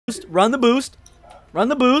Run the boost. Run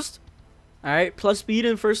the boost. Alright, plus speed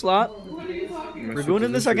in first slot. We're going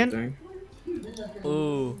in the second.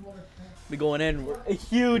 Ooh. We going in. We're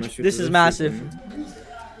huge. This is massive.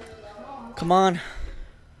 Come on.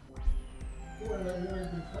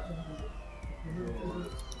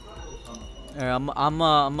 Alright, I'm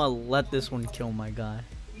gonna let this one kill my guy.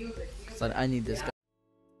 'Cause I need this guy.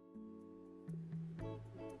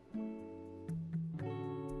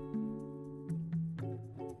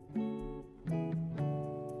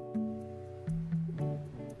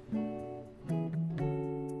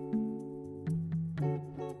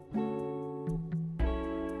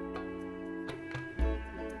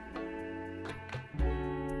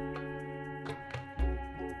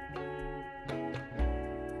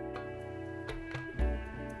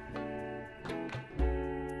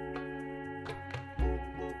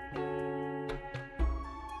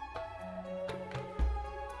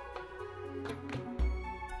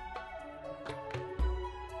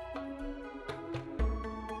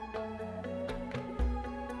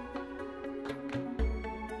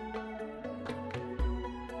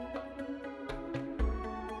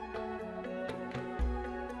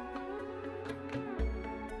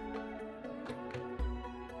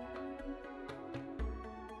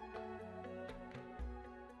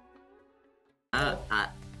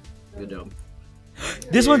 Good job.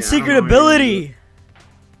 This one's secret ability.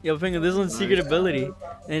 Yo, Finger, this one's secret ability.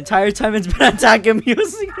 The entire time it's been attacking me with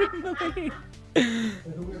secret ability.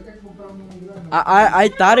 I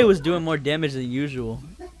thought it was doing more damage than usual.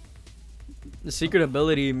 The secret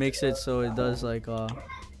ability makes it so it does like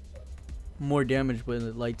more damage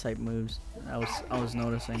with light type moves. I was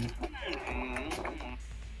noticing.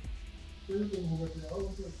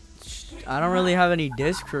 I don't really have any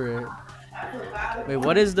disc for it. Wait,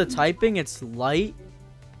 what is the typing? It's light.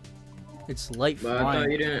 It's light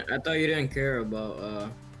flying. I thought you didn't care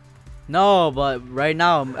about No, but right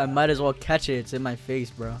now I might as well catch it. It's in my face,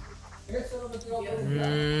 bro.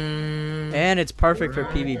 And it's perfect for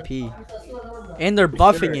PvP. And they're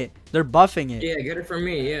buffing it. They're buffing it. Yeah, get it from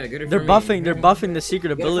me. Yeah, get it they're from buffing. me. They're buffing the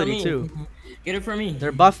secret ability too. Get it from me.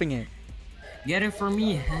 They're buffing it. Get it from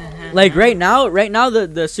me. Like right now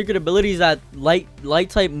the secret abilities that light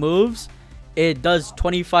type moves, it does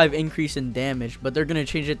 25 increase in damage, but they're gonna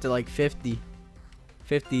change it to like 50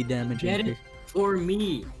 damage Get increase. it for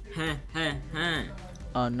me.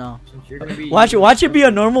 Oh no. Watch Watch it be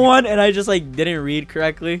a normal one, and I just like didn't read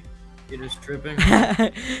correctly. You're just tripping. Yeah,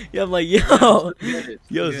 I'm like, yo,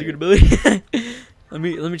 secret ability. let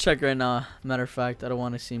me check right now. Matter of fact, I don't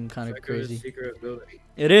want to seem kind of crazy. Secret ability.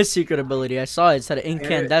 It is secret ability. I saw it. It said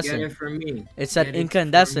incandescent. Get it from me. It said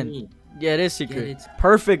incandescent. Yeah, it is secret.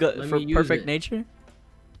 Perfect for perfect nature.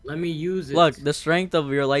 Let me use it. Look, the strength of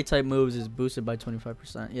your light type moves is boosted by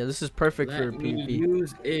 25%. Yeah, this is perfect for PvP. Let me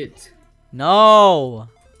use it. No.